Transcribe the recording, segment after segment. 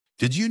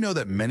Did you know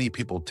that many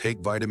people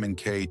take vitamin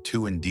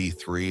K2 and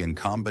D3 in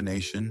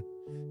combination,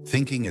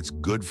 thinking it's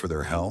good for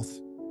their health,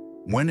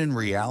 when in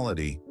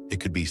reality, it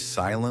could be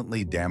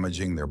silently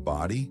damaging their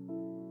body?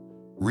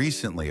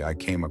 Recently, I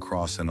came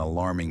across an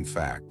alarming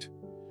fact.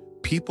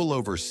 People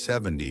over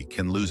 70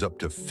 can lose up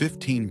to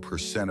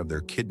 15% of their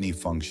kidney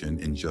function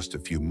in just a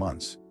few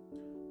months.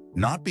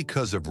 Not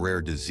because of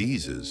rare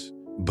diseases,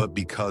 but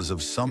because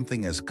of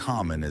something as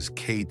common as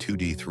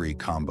K2-D3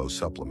 combo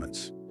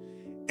supplements.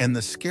 And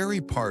the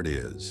scary part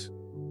is,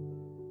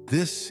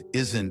 this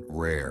isn't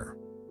rare.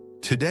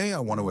 Today, I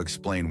want to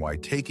explain why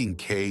taking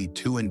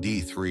K2 and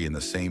D3 in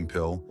the same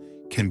pill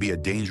can be a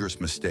dangerous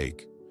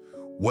mistake,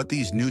 what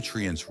these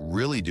nutrients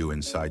really do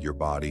inside your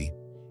body,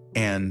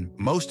 and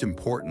most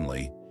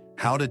importantly,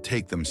 how to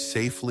take them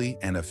safely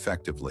and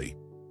effectively.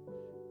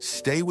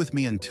 Stay with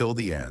me until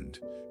the end,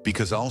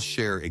 because I'll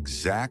share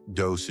exact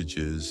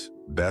dosages,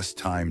 best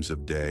times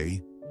of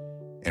day,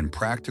 and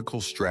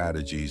practical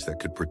strategies that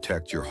could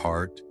protect your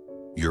heart,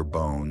 your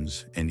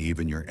bones, and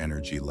even your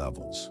energy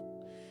levels.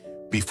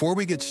 Before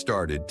we get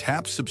started,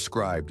 tap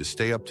subscribe to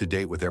stay up to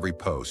date with every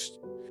post.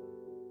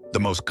 The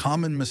most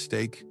common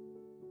mistake: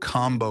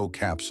 combo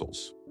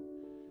capsules.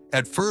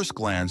 At first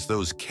glance,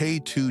 those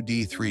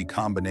K2-D3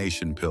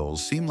 combination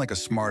pills seem like a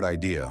smart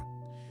idea.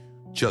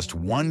 Just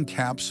one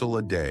capsule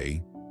a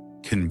day,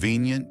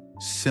 convenient,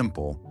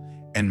 simple,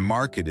 and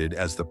marketed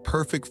as the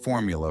perfect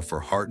formula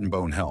for heart and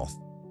bone health.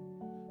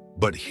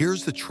 But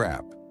here's the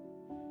trap.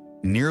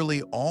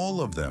 Nearly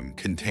all of them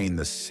contain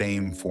the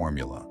same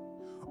formula,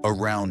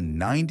 around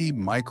 90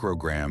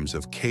 micrograms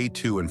of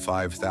K2 and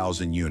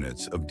 5,000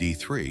 units of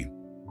D3.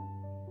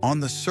 On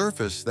the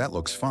surface, that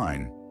looks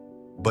fine,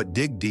 but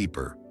dig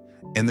deeper,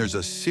 and there's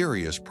a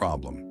serious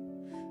problem.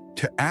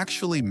 To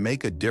actually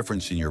make a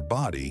difference in your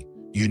body,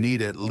 you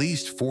need at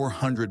least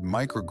 400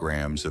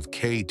 micrograms of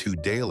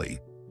K2 daily.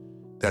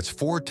 That's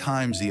 4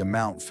 times the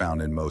amount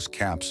found in most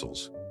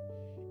capsules.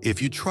 If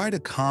you try to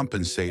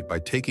compensate by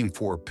taking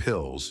 4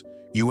 pills,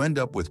 you end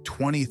up with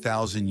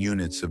 20,000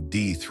 units of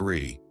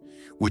D3,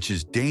 which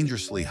is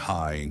dangerously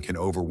high and can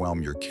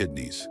overwhelm your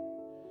kidneys.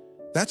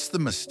 That's the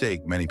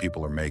mistake many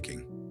people are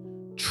making,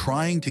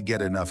 trying to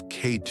get enough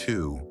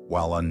K2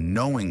 while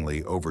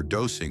unknowingly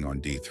overdosing on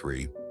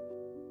D3.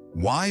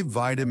 Why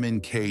vitamin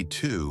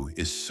K2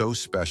 is so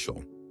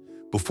special.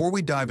 Before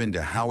we dive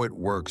into how it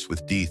works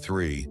with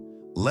D3,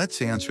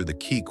 let's answer the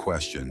key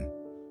question: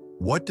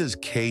 what does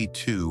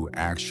K2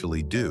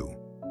 actually do?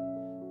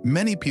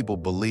 Many people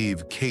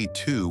believe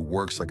K2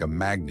 works like a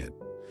magnet,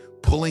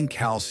 pulling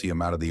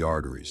calcium out of the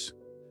arteries.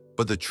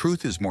 But the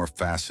truth is more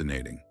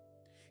fascinating.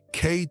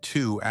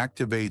 K2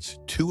 activates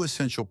 2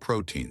 essential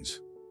proteins: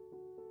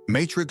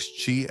 matrix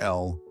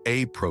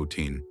GL-A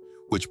protein,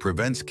 which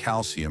prevents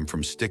calcium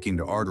from sticking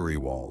to artery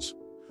walls;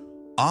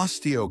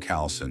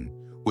 osteocalcin,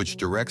 which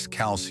directs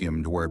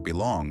calcium to where it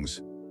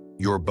belongs,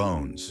 your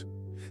bones.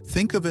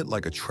 Think of it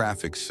like a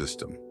traffic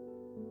system.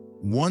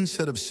 One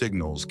set of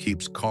signals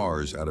keeps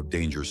cars out of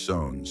danger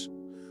zones,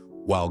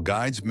 while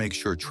guides make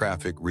sure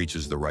traffic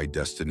reaches the right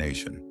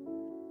destination.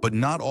 But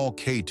not all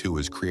K2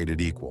 is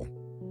created equal.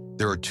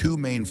 There are 2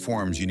 main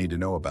forms you need to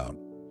know about.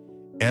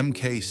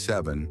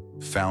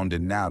 MK7, found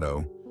in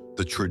natto,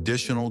 the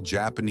traditional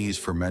Japanese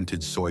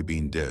fermented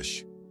soybean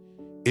dish.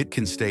 It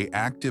can stay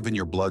active in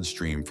your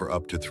bloodstream for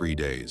up to 3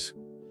 days.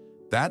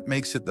 That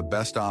makes it the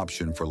best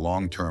option for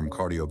long-term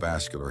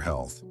cardiovascular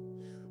health.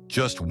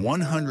 Just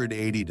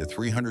 180 to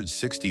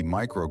 360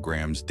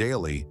 micrograms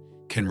daily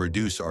can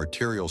reduce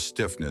arterial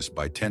stiffness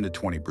by 10 to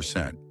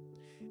 20%.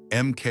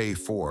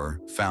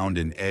 MK4, found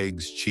in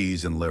eggs,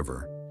 cheese, and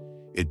liver.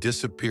 It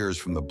disappears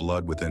from the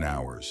blood within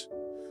hours.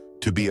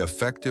 To be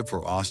effective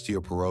for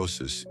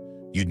osteoporosis,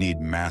 you need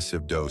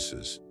massive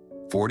doses,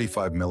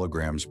 45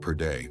 milligrams per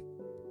day.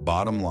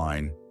 Bottom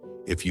line,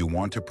 if you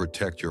want to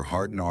protect your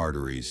heart and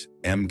arteries,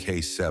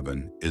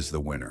 MK7 is the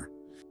winner.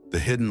 The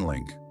hidden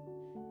link: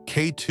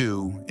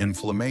 K2,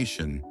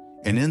 inflammation,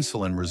 and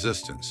insulin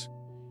resistance.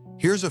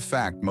 Here's a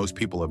fact most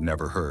people have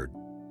never heard.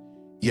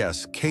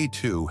 Yes,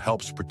 K2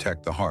 helps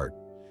protect the heart,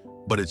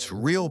 but its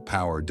real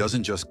power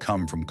doesn't just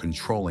come from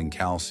controlling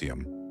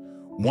calcium.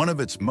 One of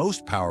its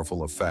most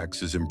powerful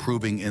effects is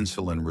improving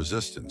insulin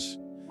resistance,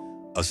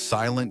 a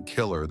silent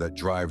killer that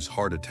drives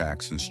heart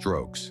attacks and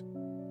strokes.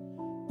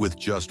 With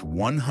just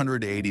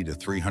 180 to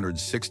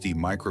 360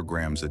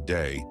 micrograms a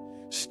day,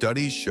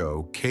 studies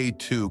show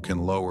K2 can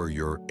lower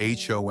your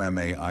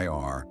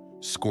HOMAIR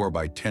score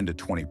by 10 to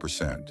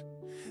 20%.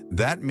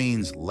 That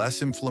means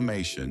less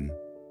inflammation,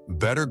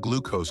 better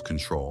glucose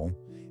control,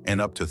 and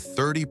up to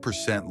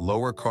 30%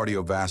 lower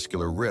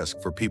cardiovascular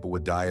risk for people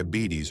with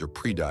diabetes or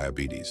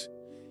prediabetes.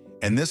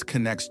 And this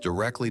connects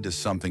directly to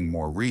something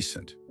more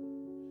recent.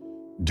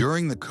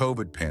 During the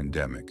COVID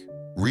pandemic,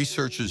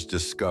 researchers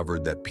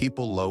discovered that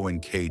people low in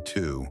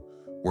K2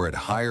 were at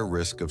higher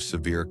risk of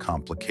severe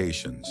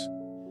complications.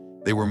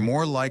 They were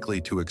more likely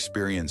to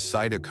experience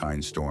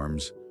cytokine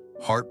storms,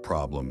 heart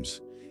problems,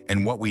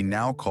 and what we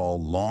now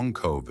call long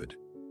COVID,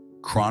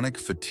 chronic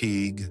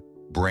fatigue,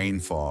 brain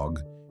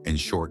fog, and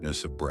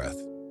shortness of breath.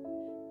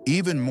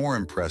 Even more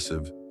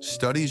impressive,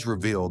 studies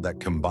revealed that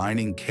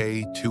combining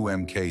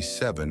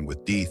K2-MK7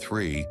 with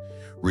D3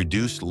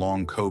 reduced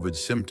long COVID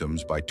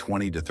symptoms by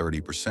 20 to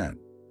 30%.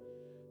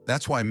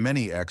 That's why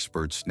many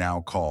experts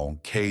now call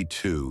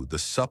K2 the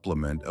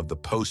supplement of the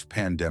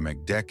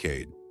post-pandemic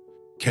decade.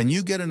 Can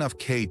you get enough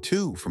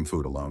K2 from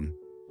food alone?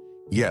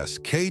 Yes,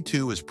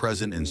 K2 is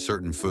present in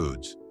certain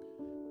foods.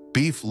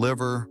 Beef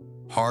liver,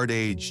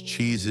 hard-aged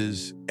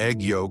cheeses,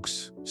 egg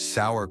yolks,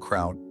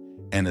 sauerkraut,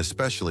 and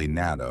especially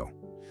natto.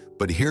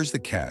 But here's the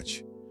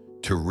catch.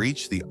 To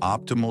reach the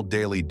optimal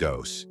daily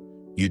dose,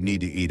 you'd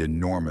need to eat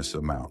enormous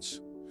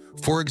amounts.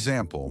 For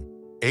example,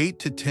 8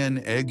 to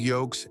 10 egg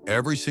yolks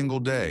every single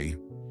day,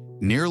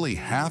 nearly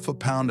half a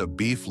pound of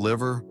beef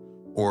liver,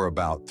 or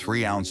about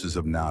 3 ounces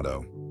of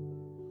natto.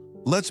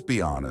 Let's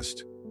be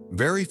honest,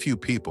 very few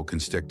people can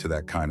stick to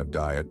that kind of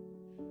diet,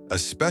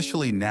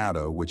 especially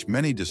natto, which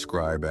many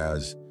describe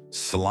as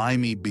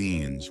slimy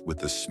beans with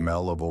the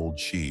smell of old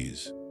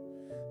cheese.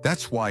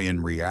 That's why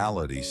in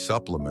reality,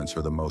 supplements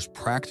are the most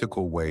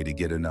practical way to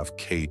get enough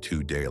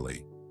K2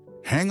 daily.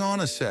 Hang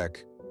on a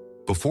sec.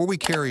 Before we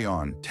carry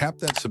on, tap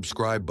that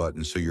subscribe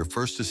button so you're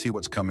first to see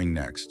what's coming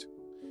next.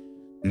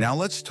 Now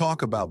let's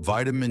talk about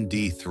vitamin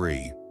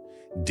D3.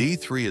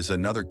 D3 is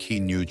another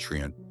key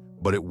nutrient,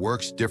 but it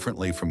works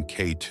differently from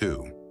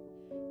K2.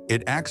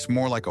 It acts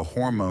more like a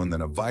hormone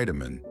than a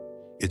vitamin.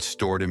 It's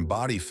stored in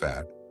body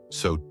fat,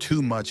 so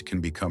too much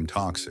can become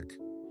toxic.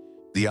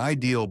 The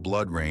ideal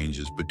blood range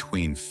is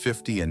between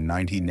 50 and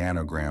 90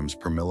 nanograms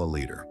per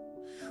milliliter.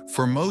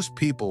 For most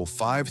people,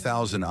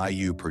 5,000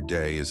 IU per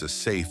day is a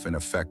safe and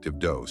effective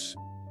dose.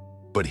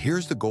 But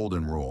here's the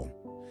golden rule.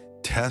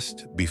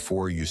 Test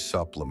before you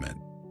supplement.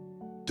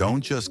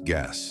 Don't just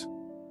guess.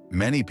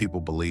 Many people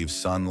believe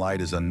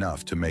sunlight is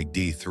enough to make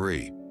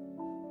D3.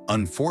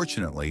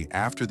 Unfortunately,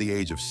 after the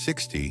age of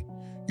 60,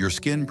 your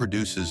skin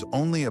produces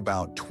only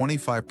about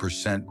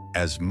 25%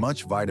 as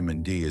much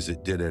vitamin D as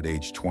it did at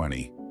age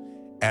 20.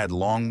 Add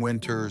long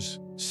winters,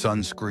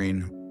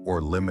 sunscreen,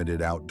 or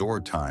limited outdoor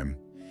time,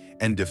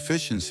 and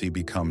deficiency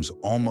becomes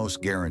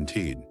almost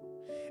guaranteed.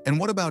 And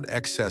what about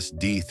excess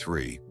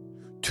D3?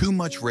 Too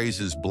much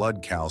raises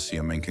blood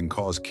calcium and can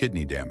cause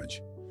kidney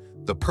damage.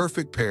 The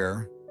perfect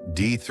pair,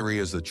 D3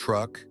 is the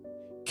truck,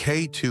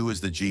 K2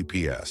 is the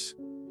GPS.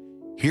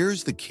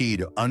 Here's the key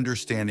to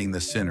understanding the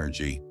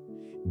synergy.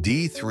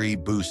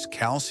 D3 boosts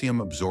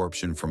calcium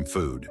absorption from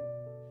food.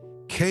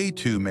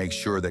 K2 makes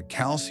sure that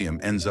calcium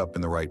ends up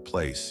in the right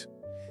place.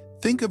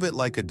 Think of it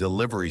like a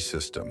delivery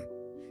system.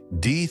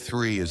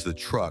 D3 is the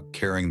truck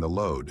carrying the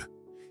load.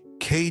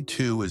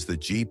 K2 is the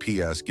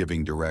GPS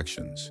giving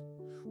directions.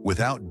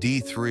 Without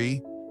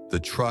D3, the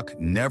truck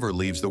never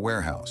leaves the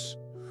warehouse.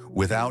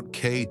 Without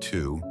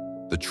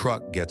K2, the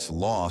truck gets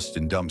lost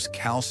and dumps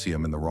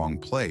calcium in the wrong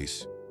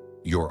place,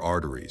 your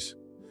arteries.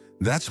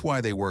 That's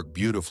why they work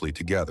beautifully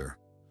together.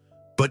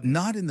 But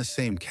not in the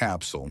same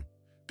capsule,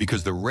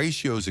 because the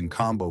ratios in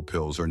combo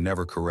pills are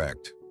never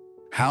correct.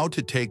 How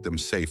to take them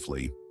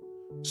safely.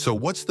 So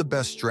what's the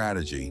best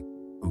strategy?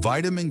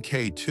 Vitamin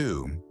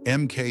K2,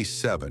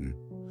 MK7,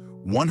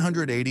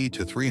 180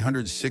 to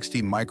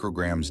 360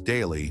 micrograms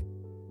daily,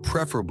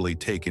 preferably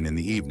taken in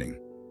the evening.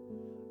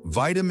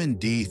 Vitamin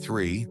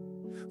D3,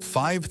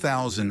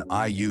 5,000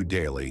 IU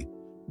daily,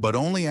 but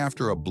only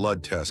after a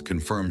blood test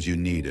confirms you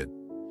need it.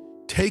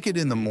 Take it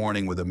in the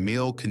morning with a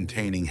meal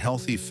containing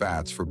healthy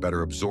fats for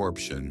better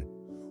absorption.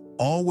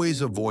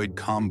 Always avoid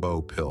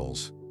combo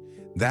pills.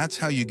 That's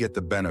how you get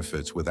the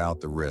benefits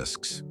without the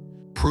risks.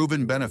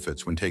 Proven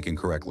benefits when taken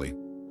correctly.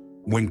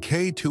 When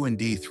K2 and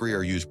D3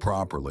 are used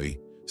properly,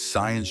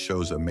 science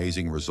shows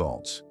amazing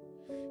results.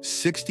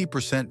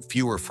 60%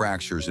 fewer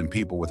fractures in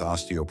people with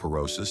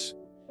osteoporosis,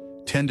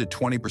 10 to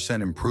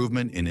 20%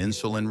 improvement in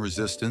insulin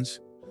resistance,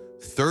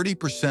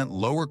 30%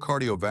 lower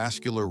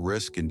cardiovascular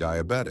risk in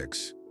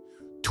diabetics,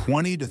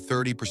 20 to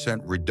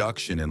 30%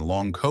 reduction in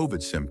long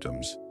COVID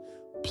symptoms,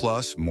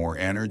 plus more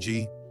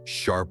energy,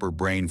 sharper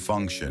brain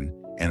function,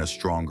 and a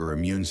stronger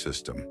immune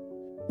system.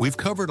 We've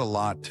covered a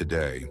lot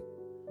today.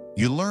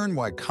 You learn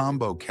why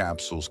combo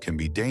capsules can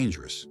be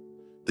dangerous,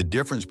 the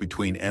difference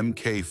between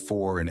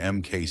MK4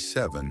 and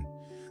MK7,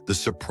 the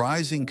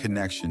surprising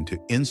connection to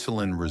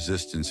insulin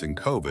resistance in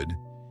COVID,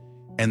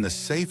 and the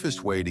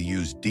safest way to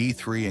use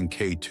D3 and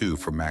K2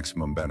 for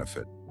maximum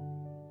benefit.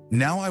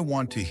 Now I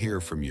want to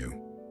hear from you.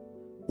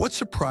 What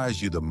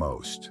surprised you the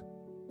most?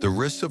 The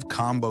risks of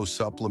combo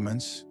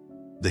supplements,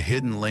 the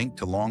hidden link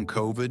to long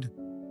COVID,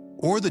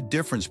 or the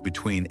difference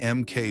between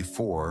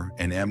MK4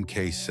 and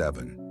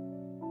MK7?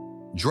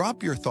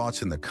 Drop your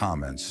thoughts in the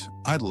comments.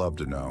 I'd love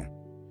to know.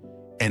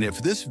 And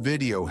if this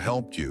video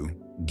helped you,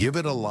 give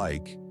it a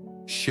like,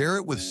 share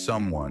it with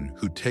someone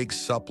who takes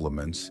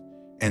supplements,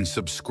 and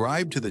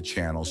subscribe to the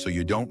channel so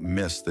you don't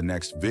miss the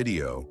next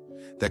video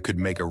that could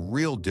make a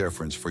real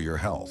difference for your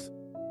health.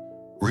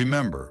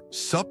 Remember,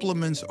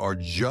 supplements are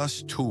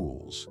just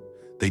tools.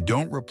 They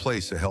don't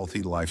replace a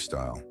healthy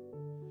lifestyle.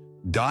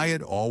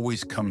 Diet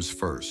always comes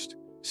first.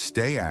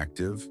 Stay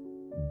active,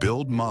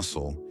 build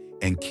muscle,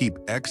 and keep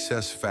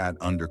excess fat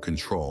under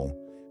control.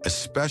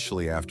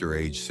 especially after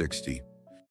age 60.